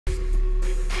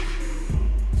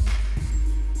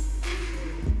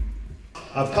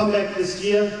I've come back this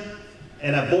year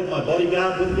and I brought my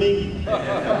bodyguard with me.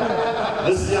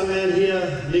 This young man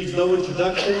here needs no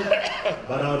introduction,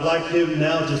 but I would like him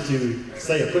now just to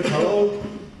say a quick hello,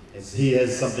 as he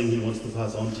has something he wants to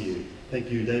pass on to you.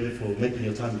 Thank you, David, for making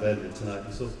your time available tonight.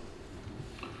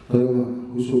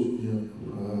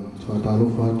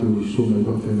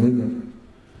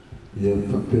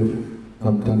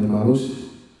 Tama Tane Malosi,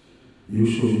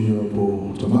 Yuso ia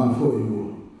po Tama foi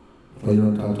o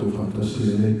ia tato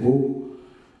fantasia nei po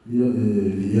ia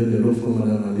ia le lofo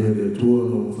mana le tua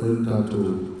no foi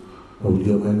tato o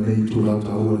dia mai tu la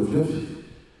tau le fef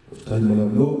time la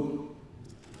no.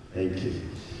 Thank you.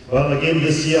 Well, again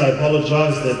this year I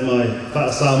apologize that my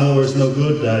Samoan is no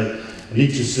good. I need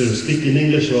to sort of speak in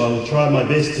English, or I will try my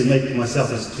best to make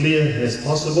myself as clear as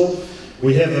possible.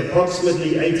 We have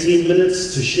approximately 18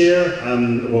 minutes to share.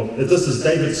 Well, this is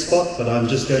David's spot, but I'm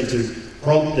just going to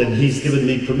prompt, and he's given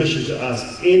me permission to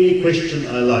ask any question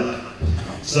I like.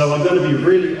 So I'm going to be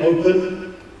really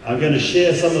open. I'm going to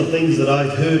share some of the things that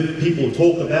I've heard people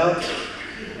talk about,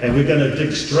 and we're going to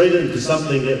dig straight into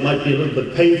something that might be a little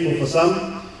bit painful for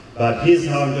some, but here's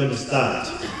how I'm going to start.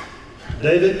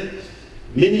 David,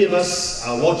 many of us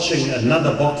are watching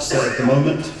another boxer at the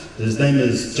moment. His name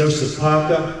is Joseph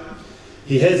Parker.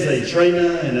 He has a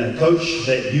trainer and a coach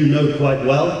that you know quite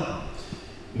well.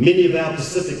 Many of our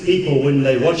Pacific people, when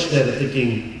they watch that, are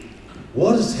thinking,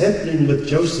 what is happening with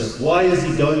Joseph? Why is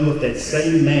he going with that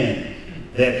same man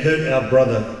that hurt our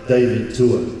brother David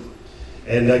Tua?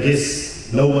 And I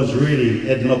guess no one's really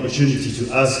had an opportunity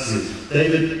to ask you,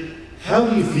 David, how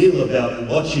do you feel about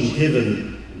watching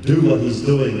Kevin do what he's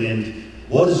doing, and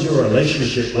what is your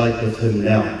relationship like with him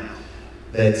now?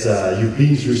 That you've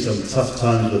been through some tough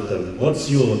times with them. What's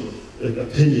your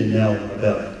opinion now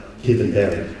about Kevin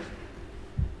Barry?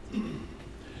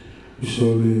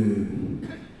 So maybe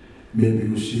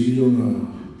you see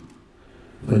on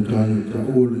the guy that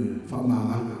ole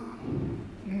fama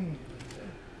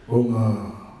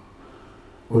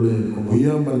ole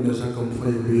moya mal sa kam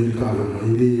fai bi ka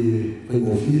ile fai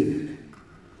ofie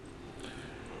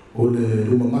ole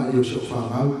lumanga yo so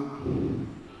fama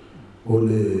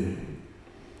ole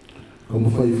como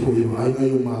fai foi ai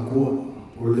ngai uma ko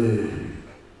ole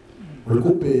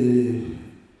kupe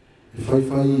fai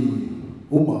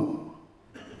uma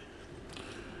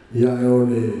ia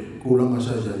ole kulanga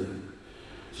sajai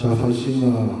sa fai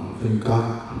singa fenka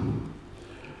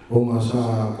onga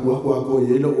sa kuah ko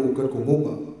yelo o ka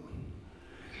kongonga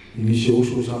ini se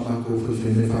uso sa ko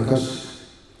fai me fakas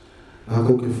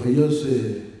ako ke fai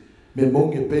se me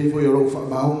monge pei foi ro fa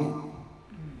maungi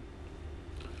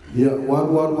ia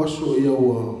waru waso ia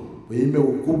o me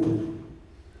o kupu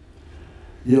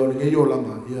ia o ngai o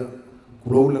langa ia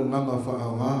kulo langa fa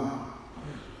nga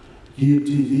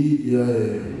TV ia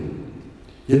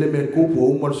ele me kupu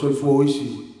o mar so fo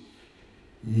isi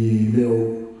i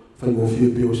meu fai go fie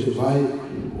pe o se vai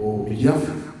o miaf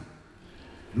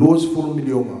los for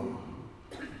miliona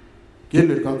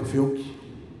kele ka ko fioki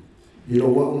i ro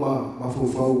wa ma fo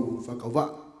fau fa ka va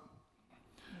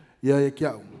ia e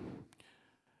kia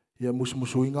ia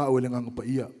musmusuinga o lenga pa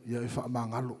ia e fa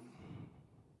mangalo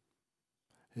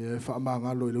e fa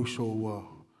mangalo e lo so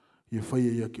ia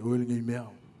fai ia ki o lenga mea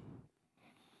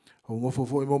o ngofo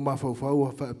fo mo ma fa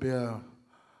fa pe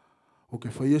o ke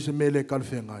fai ese mele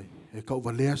kalfengai e ka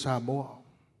valea sa mo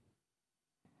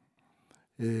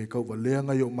e ka valea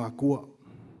nga yo makua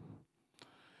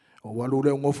o walu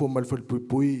le ngofo mal fa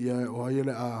pui ia o ia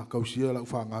le a kausia la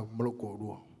fa nga maloko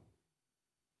do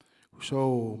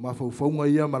so ma fa nga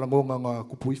ia malangonga nga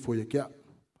kupui fo ia kia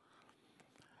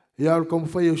ia kom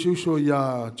fai o so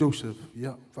ia Joseph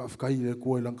ia fa kai le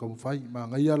ko lang kom fai ma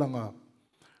nga ia langa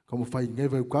kom fai ngai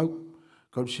vai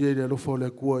kau sia le lo fo le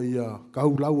ko ia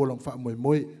kau lau lang fa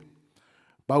moi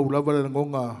pau lava le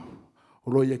ngonga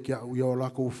o lo ia kia ia o la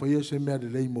ko fai se me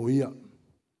le mo ia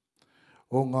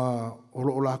o nga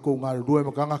o la ko nga rue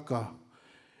makanga ka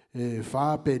e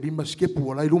fa pe di maskepu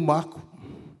o la lu mako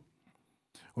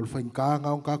o fa inka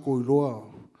nga on ka ko loa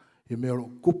e me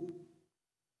o kup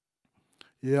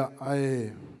ia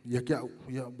ai ia kia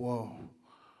ia bo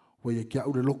ia kia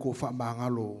o le loko fa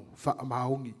mangalo fa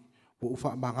maongi bo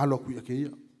fa mangalo ku ia kia.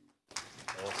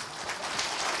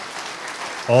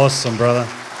 Awesome, brother.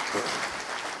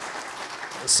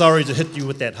 Sorry to hit you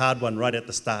with that hard one right at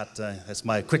the start. That's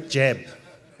my quick jab.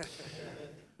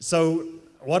 So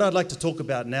what I'd like to talk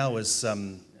about now is,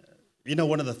 you know,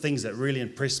 one of the things that really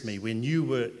impressed me when you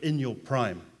were in your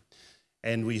prime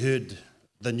and we heard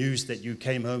the news that you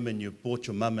came home and you bought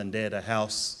your mum and dad a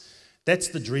house. That's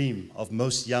the dream of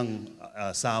most young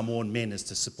Samoan men, is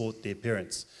to support their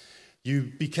parents.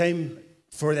 You became,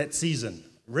 for that season,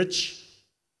 rich,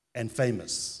 and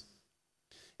famous.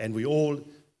 And we all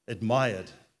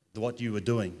admired what you were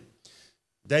doing.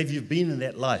 Dave, you've been in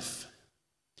that life.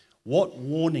 What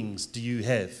warnings do you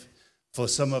have for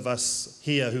some of us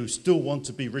here who still want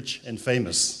to be rich and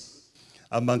famous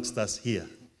amongst us here?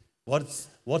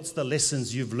 What's the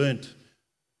lessons you've learned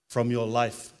from your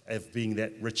life of being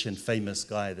that rich and famous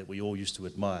guy that we all used to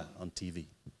admire on TV?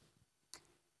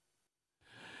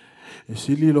 E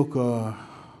sili loka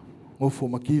ngofo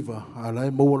makiva,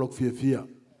 alai maua lok fia.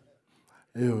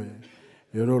 Ewe,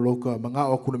 ero loka mga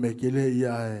okuna me kele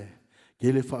ia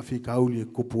kele whaafi kauli e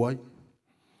kupuai.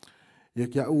 Ia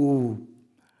kia u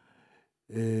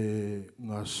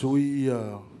ngā sui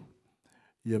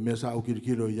ia mea sa au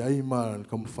kirikiro iai ma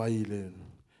kamawhai le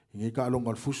ingi ka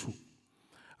alonga fusu.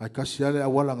 Ai kasi ale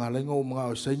awala ngā lenga o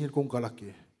mga o saingir kong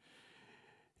kalake.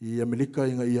 Ia melika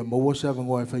ia maua sa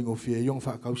vangoa e whaingo fia iong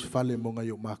whaakausi whale mo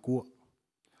ngai o mākua.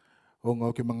 O ngā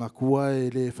o ke mga kua e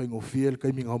le whaingo fia le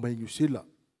kaiminga homa ingu sila.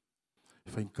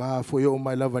 Whainka fo o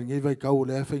mai lava ngai vai kau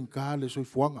le whainka le soi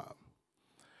fuanga.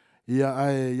 Ia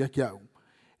ai ia kia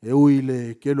e ui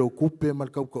le kelo kupe mal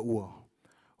kau ka ua.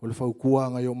 O le whau kua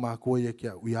ngai o mākua ia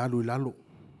kia ui alu i lalo.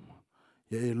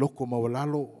 Ia e loko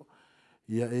mawalalo,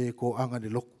 ia e ko anga de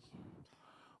loko.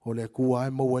 O le kua ai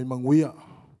maua i manguia.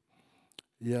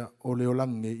 Ia o le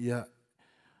olange ia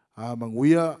a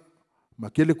manguia ma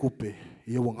kele kupe.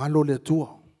 Ia wangalo le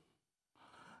tua.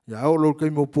 Ia au lo kai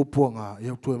mo poponga.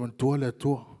 Ia Tuaman tua le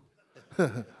tua.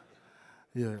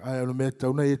 Ia ai alo me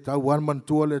tauna i tau wan man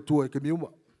tua le tua e ke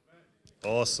miuma.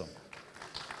 Awesome.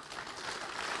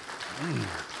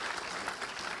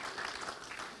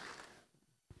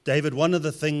 David, one of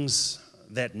the things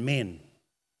that men,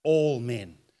 all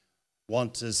men,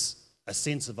 want is a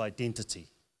sense of identity,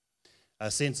 a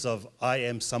sense of I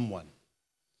am someone.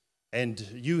 And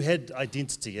you had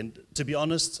identity, and to be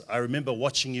honest, I remember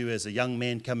watching you as a young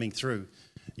man coming through.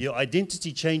 Your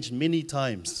identity changed many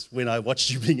times when I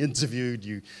watched you being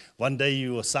interviewed. One day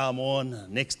you were Samoan,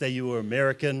 next day you were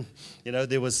American. You know,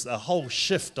 there was a whole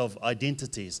shift of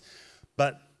identities.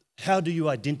 But how do you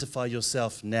identify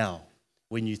yourself now?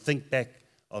 When you think back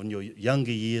on your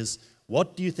younger years,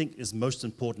 what do you think is most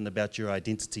important about your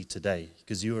identity today?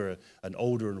 Because you are an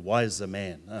older and wiser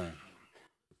man.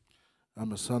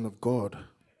 I'm a son of God.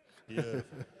 Yeah.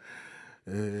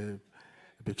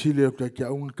 Pechile o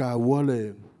kia un ka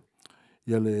wale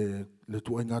ia le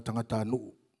tua ngā tangata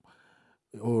anu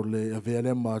o le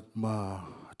avele ma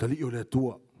tali o le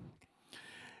tua.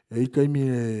 E kai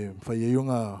mi whai e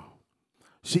unga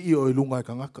si o i lunga i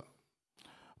kangaka.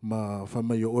 Ma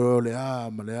whamai o le a,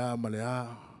 ma le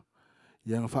a.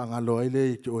 Ia ngā whaangalo ai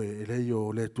le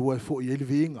o le tua e fo i ele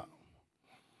vinga.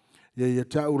 Ia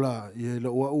taula, ia le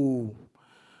wau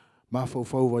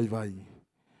mawhau vai.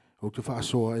 O te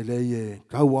whaasoa e lei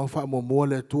kau ang whaamomoa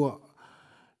le tua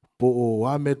po o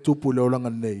ame tupu le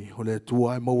olanga nei o le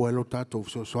tua e maua e lo tātou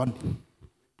soani.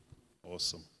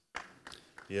 Awesome.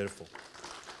 Beautiful.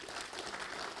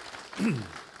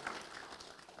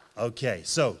 Okay,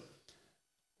 so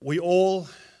we all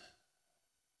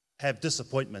have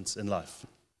disappointments in life.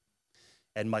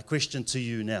 And my question to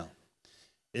you now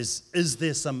is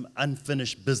there some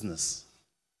unfinished business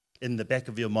in the back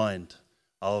of your mind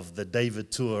of the David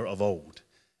tour of old?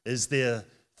 Is there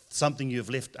something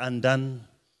you've left undone?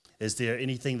 Is there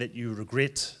anything that you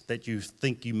regret, that you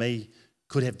think you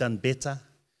could have done better?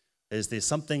 Is there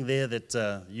something there that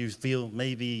you feel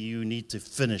maybe you need to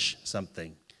finish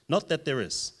something? Not that there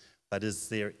is, but is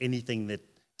there anything that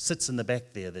sits in the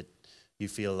back there that you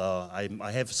feel,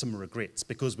 I have some regrets?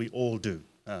 Because we all do.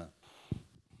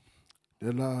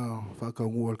 Ela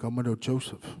whakaungu al kamana o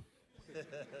Joseph.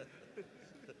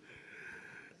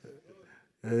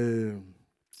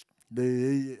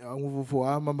 De angu fo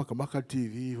ama makamaka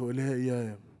TV ho le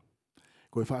ia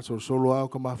ko fa solo au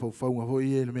kama fo nga ho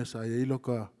ia le mesa ia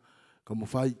loka kamo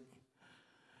fai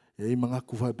e manga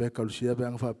ku fa be ka lucia be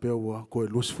ang fa pe wa ko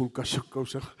los full kasho ko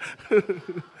sa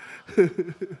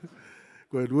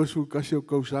ko los full kasho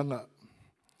ko sanga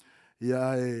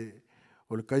ia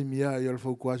o le kai mia ia le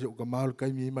fo kwase o kama le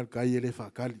kai mi mal kai ele fa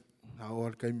kali a o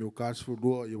le kai mi o kas fu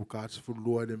lo ia o kas fu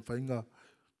lo le fainga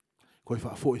ko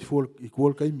fa fo i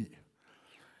ko kai mi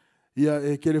ia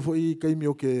e kere fo i kai mi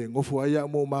o ke ngofo ai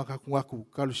mo ma ka ngaku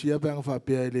ka lucia be ang fa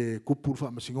pe ele kupul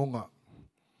fa masingonga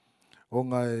o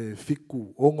nga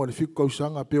fiku o nga fiku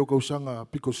kausanga pe o kausanga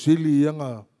piko sili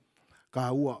nga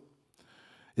ka ua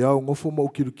ia o ngofo mo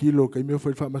kilo kai mi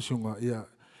fa masingonga ia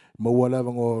mo wala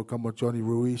vango kama Johnny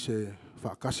Ruiz e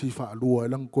fa kasi fa lua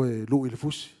lang ko e lu il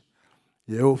fusi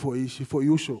ia o fo i si fo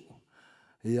uso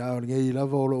ia ngai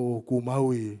lava o ku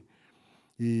mau i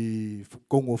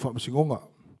kongo fa masingonga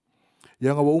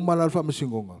Ia ngā wa umala alfa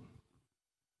masingonga.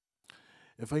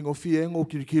 E whai ngofi e ngō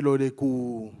kirikilo le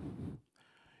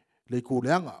ku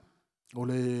leanga. O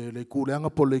le ku leanga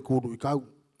po le ku ulu i kau.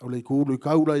 O le ku ulu i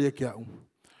kau la ia kia u.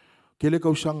 Ke le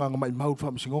kausanga ngā mai mau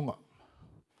alfa masingonga.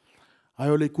 Ai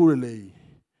o le ku le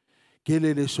ke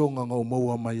le songa ngau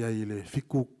maua mai ai le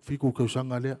fiku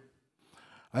kausanga lea.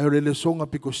 Ai o le songa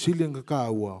piko silinga ka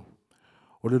ua.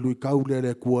 O le lui kau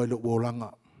le kua le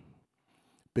uolanga.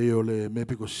 Pe o le me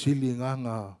piko silinga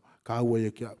ngā ka ua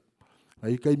ia kia. Na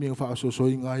i kai minga wha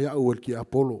asosoi ngā ia ua ki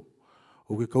Apollo.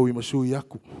 O ke kau i masui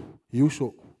aku. I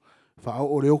uso. Wha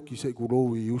o le oki se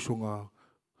kurou i uso ngā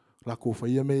lako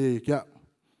whaia me ia kia.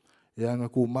 E anga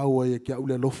ku maua ia kia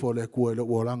ule lofo le kua le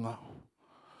uolanga.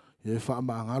 E wha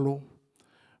maangalo.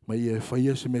 Mai e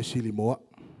whaia se me sili moa.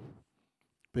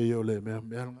 Pe o le mea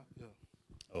nga.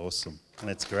 Awesome.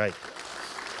 That's great.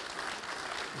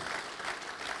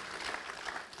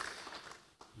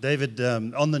 David,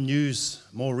 on the news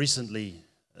more recently,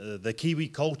 the Kiwi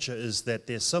culture is that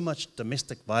there's so much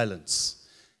domestic violence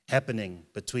happening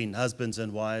between husbands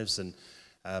and wives and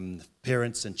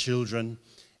parents and children.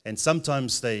 And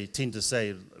sometimes they tend to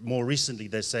say, more recently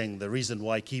they're saying the reason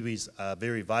why Kiwis are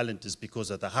very violent is because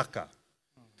of the haka.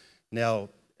 Now,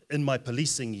 in my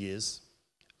policing years,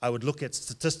 I would look at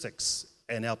statistics,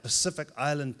 and our Pacific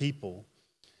Island people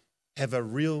have a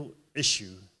real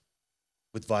issue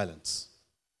with violence.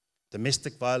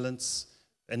 Domestic violence,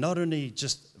 and not only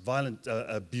just violent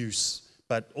abuse,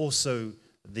 but also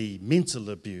the mental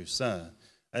abuse.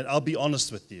 And I'll be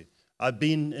honest with you, I've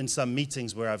been in some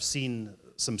meetings where I've seen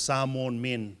some Samoan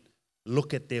men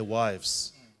look at their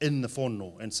wives in the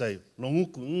whono and say,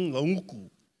 "Longuku, longuku."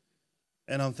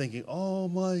 And I'm thinking, oh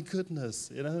my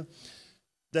goodness, you know.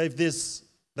 Dave,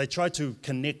 they try to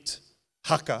connect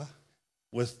haka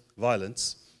with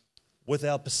violence with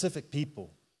our Pacific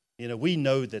people. You know, we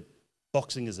know that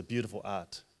boxing is a beautiful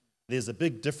art. There's a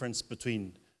big difference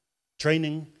between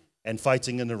training and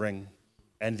fighting in the ring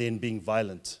and then being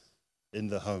violent in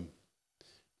the home.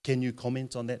 Can you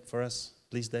comment on that for us,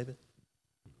 please, David?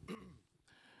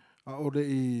 Au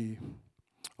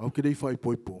kere whai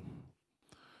poipo.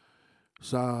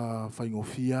 Sa whai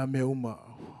ngofia me uma,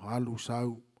 alu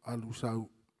sau.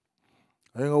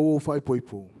 Ainga o whai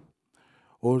poipo.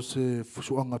 O se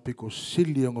fusuanga piko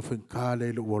sili ang whenka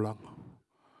le lo wolanga.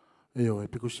 Eo, e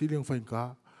piko sili ang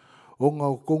whenka. O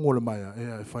ngā o kongo le maia,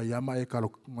 e whai ama e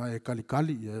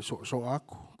kalikali, e so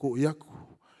aku, ko i aku.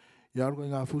 Ia aruka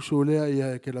ngā fusu lea,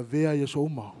 ia e ke la vea, ia so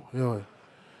uma. Eo, e.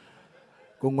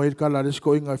 Kongo e kala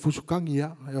resko inga e fusu kangi,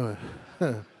 ia. Eo,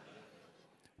 e.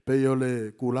 Pei o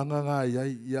le kulanga ngā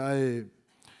ia e,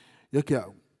 ia ke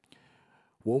au.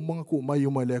 Wo mga ku mai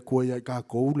umai le kua ia ka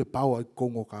kou, le pau ai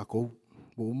kongo ka kou.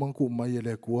 Wo mga ku mai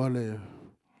le kua le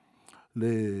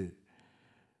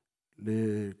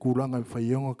kulanga i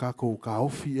whaionga ka kou ka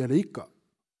ofi e le ika.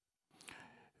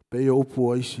 Pei o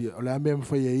upu a isi, o le ame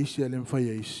mwhai a isi, le mwhai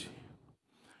a isi.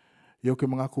 Io ke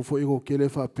mga ku fo iko ke le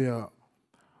whapea,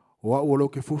 o a uolo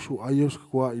ke fusu, ai os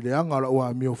kua i le anga la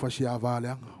ua mi o whasi a vā le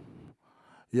anga.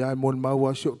 Ia e mon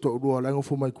maua si o to rua lango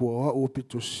fu mai kua o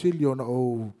pito silio na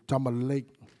o Tama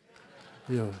Lake.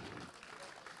 Ia.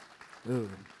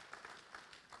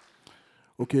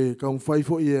 Ok, ka un fai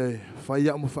fo i fai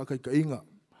a mo whakai ka inga.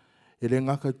 E le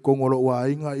ngaka kongolo ua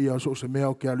inga ia so se mea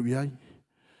o ke alu iai.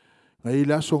 Nga i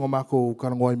laso nga mako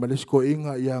karangoai malesko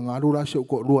inga ia ngā rura se o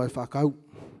ko rua e whakau.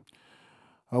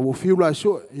 A wo fiula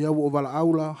so ia wo wala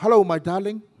aula. Hello my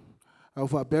darling. A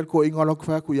wha ko inga lok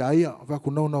whaku ia ia.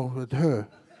 Whaku no, it's her.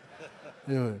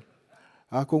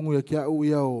 A kongu ia kia u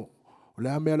ia o le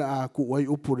amela a ku wai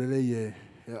upu le e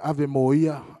ave mo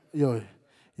ia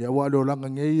ia wa lo langa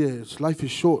ngei life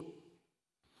is short.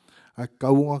 A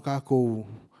kaunga kako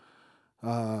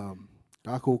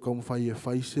ka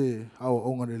fai se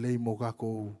au onga le lei mo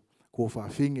kako ko fa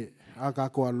finge a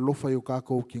kako a lofa yo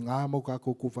kako ki ngā mo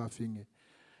kako ko fa finge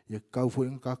ia kau fo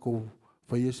in kako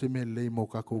fai se me lei mo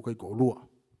kako kai ko lua.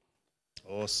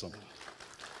 Awesome.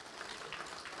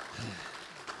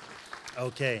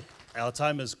 Okay, our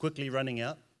time is quickly running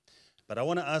out, but I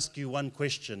want to ask you one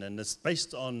question, and it's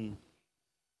based on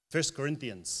 1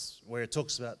 Corinthians, where it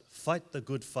talks about fight the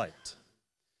good fight.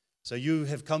 So you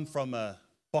have come from a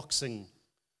boxing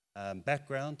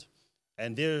background,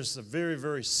 and there's a very,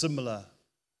 very similar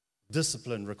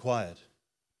discipline required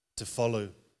to follow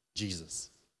Jesus.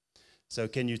 So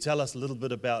can you tell us a little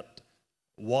bit about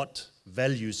what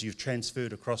values you've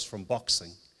transferred across from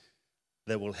boxing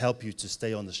that will help you to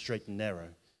stay on the straight and narrow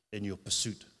in your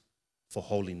pursuit for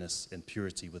holiness and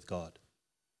purity with God?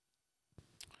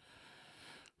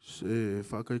 Se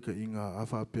whakai ka inga a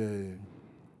whape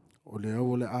o le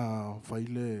au le a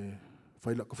whaile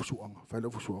faila ka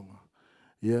fusuanga.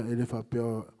 Ia ele whapea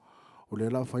o le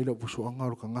la faila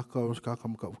fusuanga o ka ngaka o ska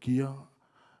ka ukia.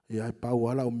 Ia e pau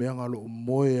ala o mea ngalo o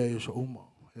moe e so uma.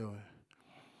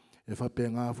 E whapea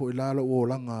ngā fo i lalo o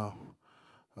langa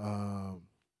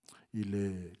i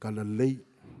le kalalei.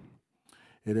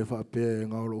 E le whapea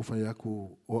ngā o whai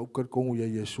aku o aukar kongu ia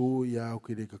Yesu ia o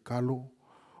ke le kakalo,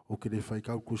 o ke le whai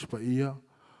kau kuspa ia,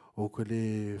 o ke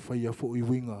le whai a fo i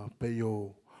winga pe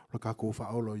o la kako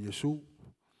whaolo Yesu.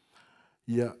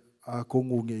 Ia a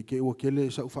kongu nge ke ua kele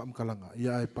sa ufa mkalanga.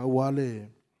 Ia e pauale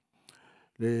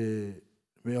le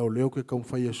mea o leo ke kau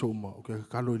whai a soma, o ke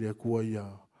kakalo i le akua ia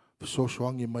so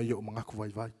soangi mai o mangaku vai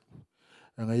vai.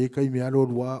 Nga i kai mea lo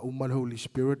rua umale Holy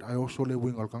Spirit, I also le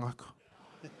winga o kangaka.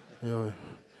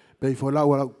 Pay for la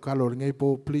wala kalo ngai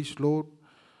po, please Lord,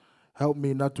 help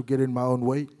me not to get in my own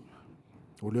way.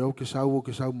 O leo ke sau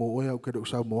mo oia o ke do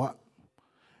sau mo a.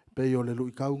 Pay o le lu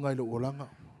ikau ngai lo olanga.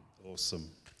 Awesome.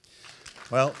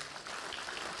 Well,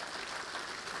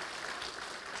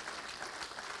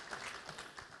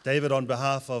 David, on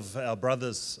behalf of our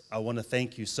brothers, I want to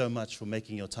thank you so much for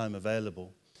making your time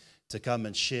available to come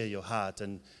and share your heart.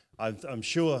 And I'm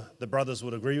sure the brothers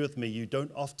would agree with me, you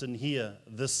don't often hear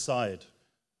this side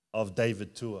of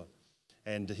David Tua.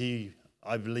 And he,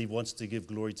 I believe, wants to give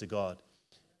glory to God.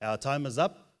 Our time is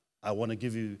up. I want to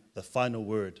give you the final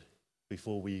word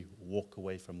before we walk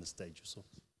away from the stage.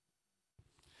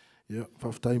 Yeah,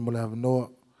 whaftai mo le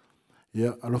havanoa.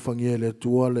 Yeah, alofangia le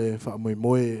tua le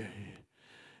whaamoemoe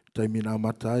taimina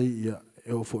amatai. Yeah,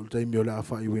 e o fo taimi o le a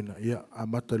whaiwina. Yeah,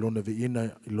 amata ilona vi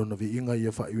inga,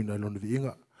 ia whaiwina ilona vi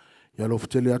inga. Ia lo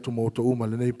fitele atu mo to uma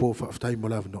le nei po whaftai mo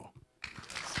le havanoa.